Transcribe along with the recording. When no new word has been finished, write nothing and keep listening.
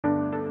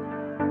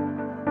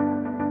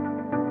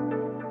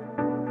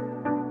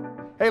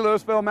Hey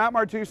Lewisville, Matt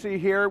Martucci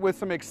here with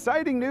some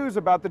exciting news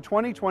about the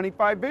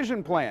 2025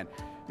 Vision Plan.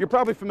 You're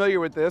probably familiar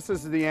with this.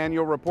 This is the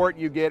annual report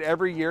you get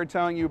every year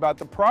telling you about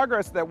the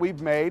progress that we've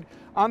made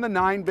on the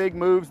 9 big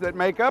moves that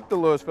make up the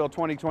Lewisville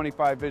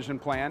 2025 Vision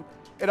Plan.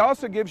 It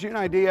also gives you an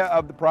idea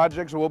of the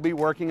projects we'll be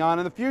working on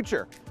in the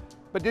future.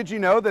 But did you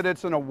know that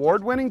it's an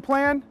award-winning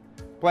plan?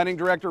 Planning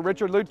Director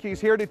Richard Lutke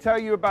is here to tell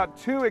you about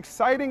 2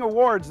 exciting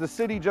awards the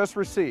city just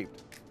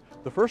received.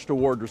 The first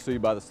award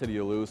received by the City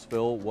of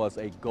Lewisville was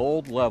a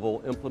Gold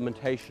Level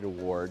Implementation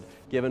Award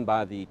given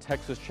by the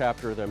Texas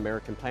chapter of the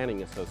American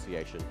Planning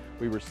Association.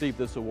 We received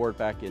this award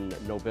back in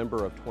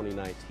November of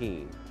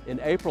 2019. In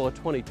April of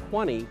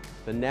 2020,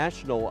 the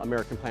National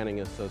American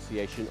Planning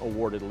Association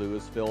awarded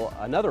Lewisville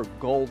another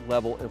Gold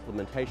Level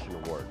Implementation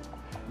Award.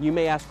 You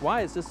may ask, why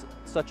is this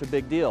such a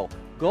big deal?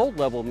 Gold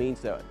level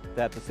means that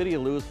the City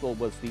of Lewisville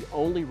was the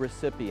only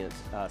recipient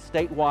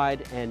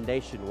statewide and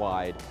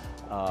nationwide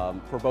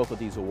for both of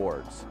these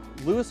awards.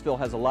 Lewisville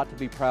has a lot to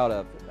be proud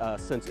of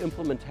since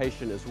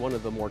implementation is one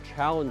of the more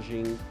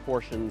challenging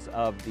portions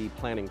of the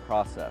planning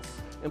process.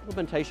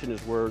 Implementation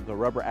is where the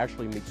rubber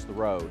actually meets the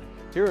road.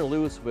 Here in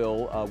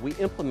Lewisville, we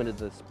implemented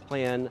this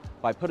plan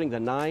by putting the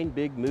 9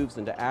 big moves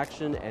into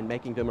action and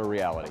making them a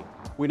reality.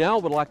 We now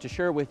would like to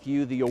share with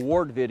you the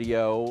award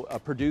video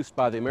produced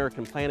by the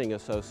American Planning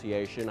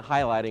Association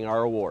highlighting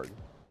our award.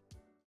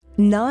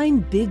 9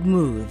 big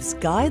moves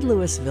guide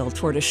Lewisville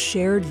toward a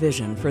shared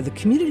vision for the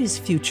community's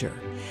future.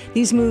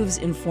 These moves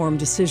inform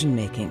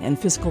decision-making and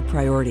fiscal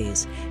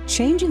priorities,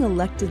 changing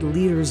elected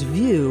leaders'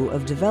 view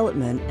of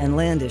development and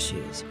land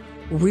issues.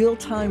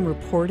 Real-time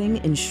reporting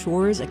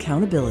ensures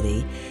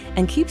accountability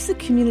and keeps the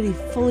community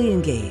fully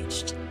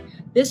engaged.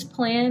 This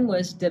plan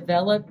was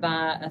developed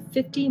by a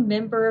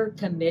 50-member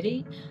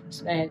committee,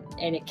 and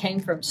it came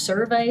from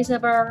surveys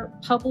of our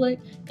public.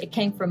 It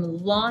came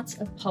from lots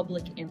of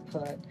public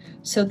input.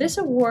 So this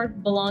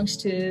award belongs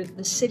to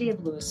the City of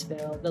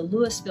Lewisville, the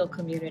Lewisville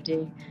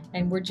community,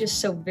 and we're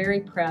just so very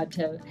proud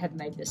to have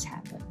made this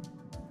happen.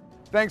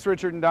 Thanks,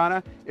 Richard and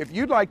Donna. If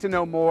you'd like to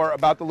know more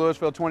about the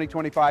Lewisville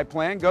 2025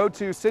 plan, go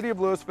to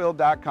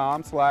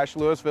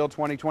cityoflewisville.com/Lewisville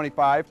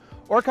 2025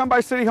 or come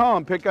by City Hall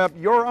and pick up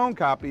your own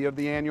copy of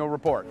the annual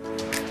report.